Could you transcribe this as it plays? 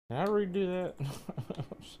Can I redo that?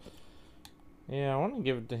 Yeah, I want to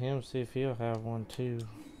give it to him, see if he'll have one too.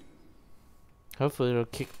 Hopefully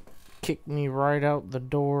it'll kick me right out the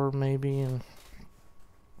door maybe and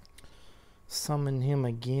summon him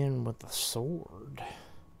again with a sword.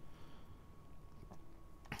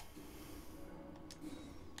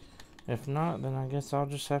 If not, then I guess I'll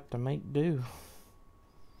just have to make do.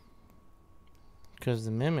 Because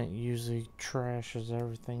the Mimic usually trashes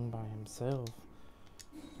everything by himself.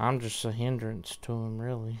 I'm just a hindrance to him,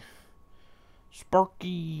 really.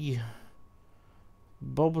 Sparky!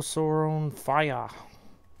 Bulbasaur on fire.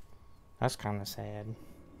 That's kind of sad.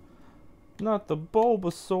 Not the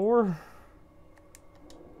Bulbasaur.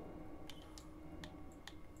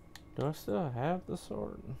 Do I still have the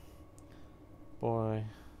sword? Boy.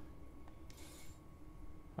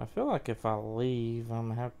 I feel like if I leave, I'm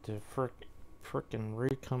gonna have to frickin'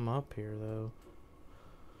 re-come up here, though.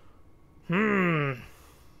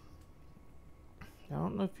 I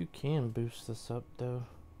don't know if you can boost this up, though.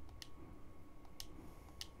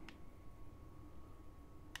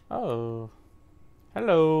 Oh.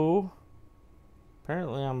 Hello.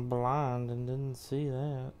 Apparently I'm blind and didn't see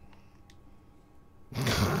that.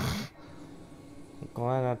 I'm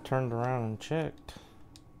glad I turned around and checked.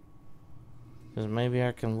 Because maybe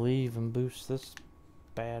I can leave and boost this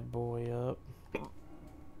bad boy up.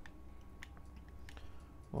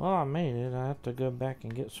 Well, I made it. I have to go back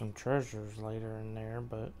and get some treasures later in there,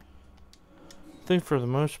 but I think for the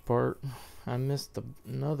most part, I missed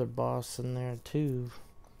another boss in there too.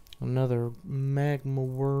 Another magma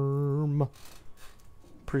worm.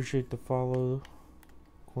 Appreciate the follow,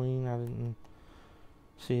 Queen. I didn't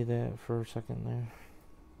see that for a second there.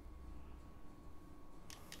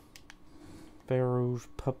 PHARAOH's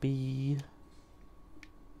puppy.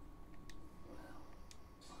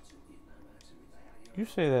 You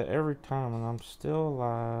say that every time and I'm still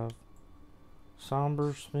alive.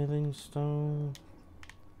 Somber smithing stone.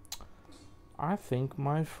 I think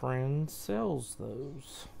my friend sells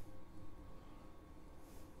those.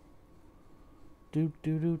 Do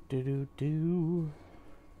do do do do do.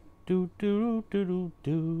 Do do do do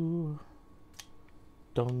do.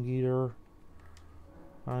 Dung eater.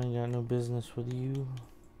 I ain't got no business with you.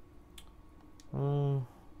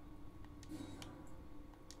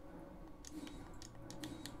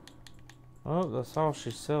 Oh, that's all she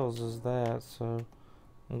sells is that, so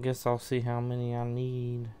I guess I'll see how many I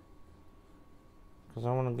need. Because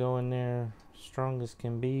I want to go in there strong as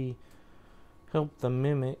can be. Help the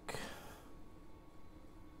Mimic.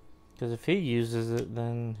 Because if he uses it,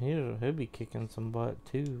 then he'll be kicking some butt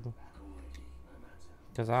too.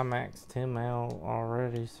 Because I maxed him out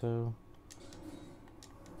already, so.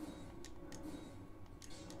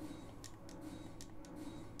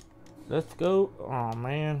 Let's go. Oh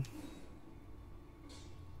man.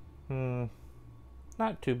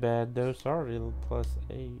 Not too bad though. Sorry,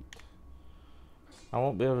 +8. I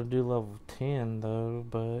won't be able to do level 10 though,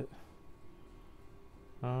 but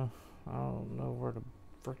I don't know where to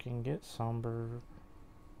freaking get Somber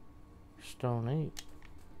Stone 8.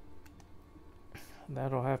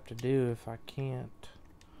 That'll have to do if I can't.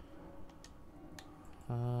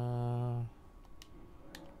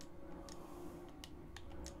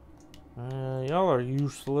 Y'all are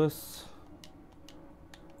useless.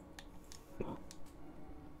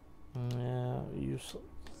 Yeah, useless.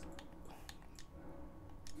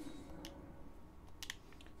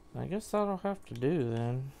 I guess that'll have to do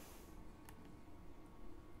then.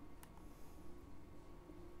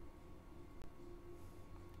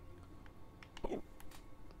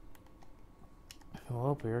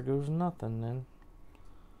 Well, here goes nothing then.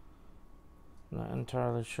 Not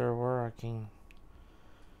entirely sure where I can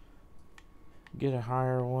get a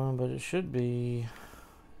higher one, but it should be.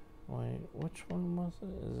 Wait, which one was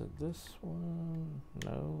it? Is it this one?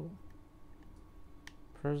 No.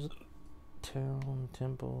 Present Town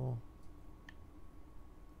Temple.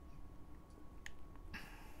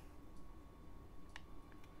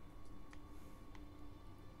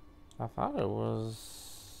 I thought it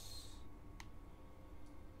was.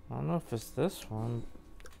 I don't know if it's this one.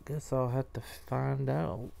 Guess I'll have to find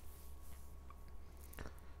out.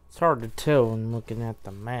 It's hard to tell when looking at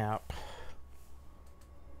the map.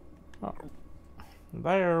 Oh,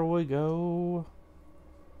 there we go.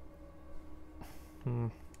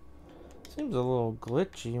 Seems a little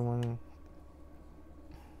glitchy when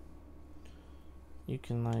you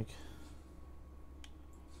can like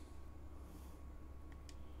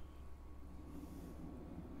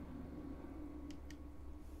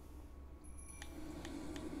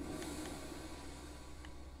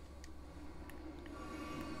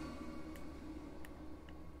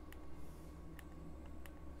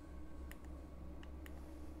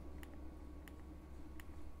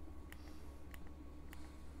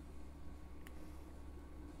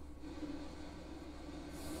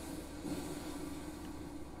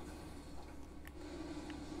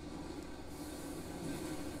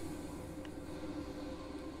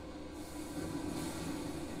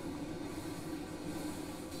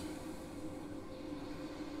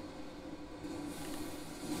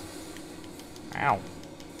Ow.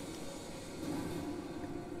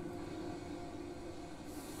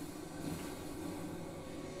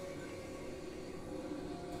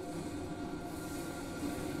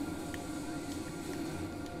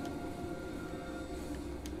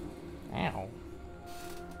 Ow.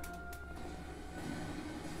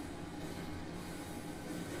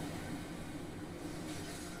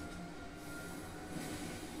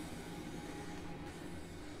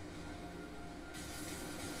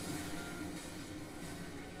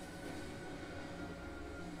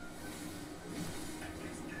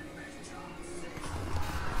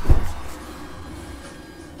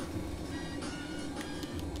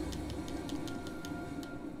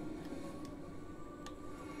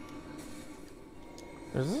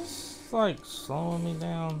 Is this like slowing me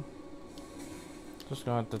down? Just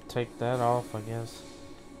gonna have to take that off, I guess.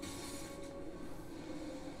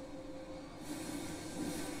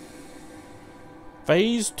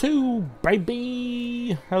 Phase 2,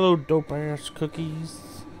 baby! Hello, dope ass cookies.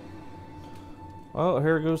 Well,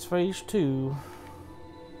 here goes phase 2.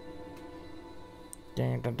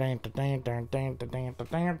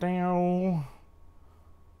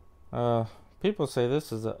 People say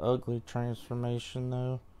this is an ugly transformation,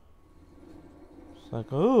 though. It's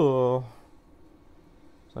like, oh,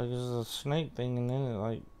 it's like there's a snake thing, and then it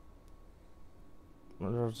like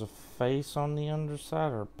there's a face on the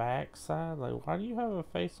underside or backside. Like, why do you have a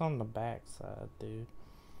face on the backside, dude?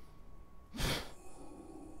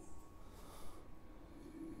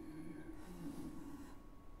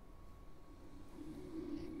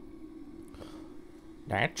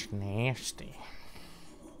 That's nasty.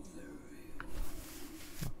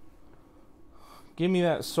 Give me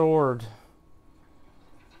that sword.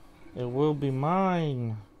 It will be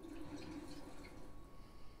mine.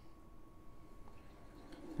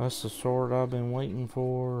 That's the sword I've been waiting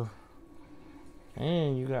for.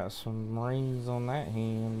 And you got some rings on that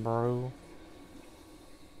hand, bro.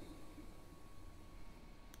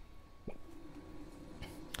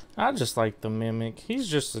 I just like the Mimic. He's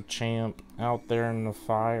just a champ out there in the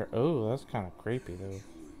fire. Oh, that's kind of creepy, though.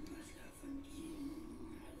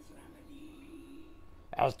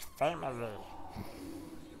 That's family.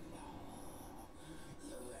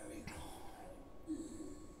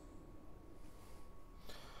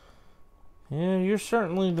 Yeah, you're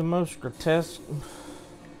certainly the most grotesque.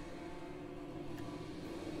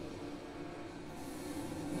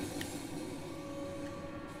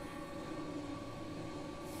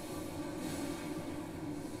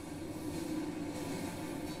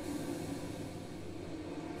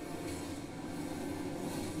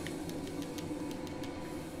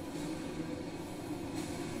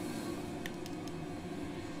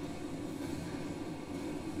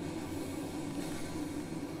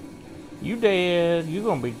 You dead. You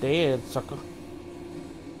gonna be dead, sucker.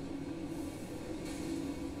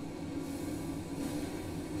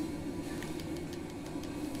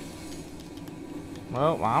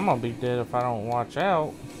 Well, I'm gonna be dead if I don't watch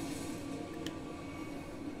out.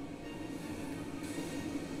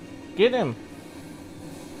 Get him.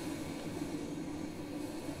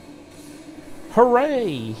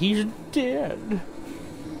 Hooray! He's dead.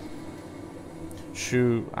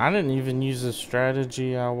 Shoot, I didn't even use the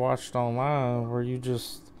strategy I watched online where you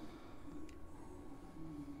just...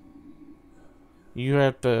 You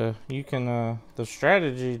have to... You can, the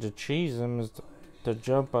strategy to cheese him is to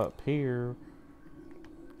jump up here.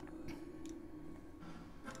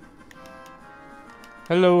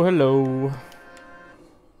 Hello, hello.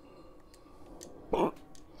 Oh,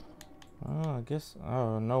 I guess...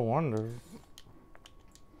 Oh, no wonder.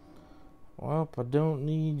 Well, I don't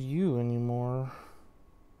need you anymore.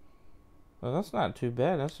 Well, that's not too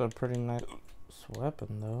bad. That's a pretty nice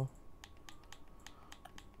weapon, though.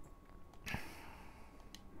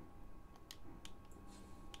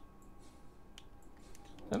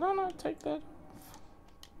 Did I not take that off?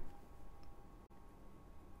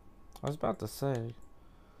 I was about to say.